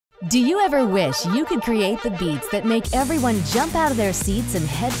Do you ever wish you could create the beats that make everyone jump out of their seats and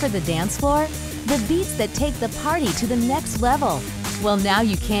head for the dance floor? The beats that take the party to the next level? Well, now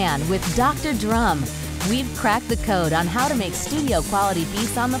you can with Dr. Drum. We've cracked the code on how to make studio quality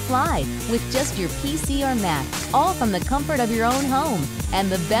beats on the fly with just your PC or Mac, all from the comfort of your own home. And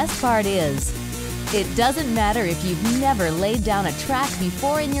the best part is, it doesn't matter if you've never laid down a track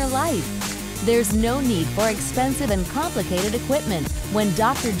before in your life. There's no need for expensive and complicated equipment when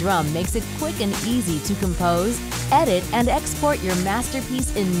Dr. Drum makes it quick and easy to compose, edit, and export your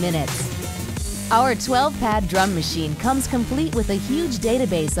masterpiece in minutes. Our 12-pad drum machine comes complete with a huge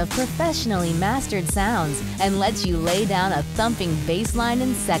database of professionally mastered sounds and lets you lay down a thumping bass line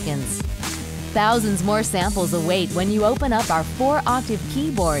in seconds. Thousands more samples await when you open up our 4-octave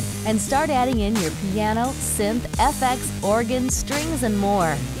keyboard and start adding in your piano, synth, FX, organ, strings, and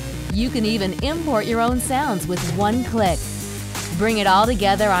more. You can even import your own sounds with one click. Bring it all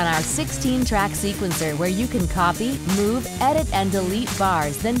together on our 16-track sequencer where you can copy, move, edit, and delete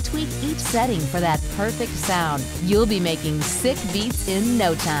bars, then tweak each setting for that perfect sound. You'll be making sick beats in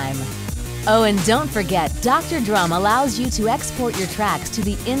no time. Oh, and don't forget, Dr. Drum allows you to export your tracks to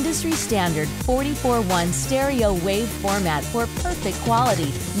the industry standard 44:1 stereo wave format for perfect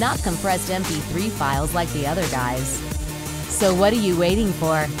quality, not compressed MP3 files like the other guys. So what are you waiting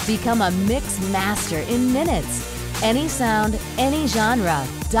for? Become a mix master in minutes. Any sound, any genre,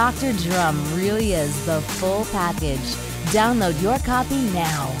 Dr. Drum really is the full package. Download your copy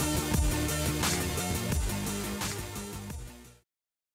now.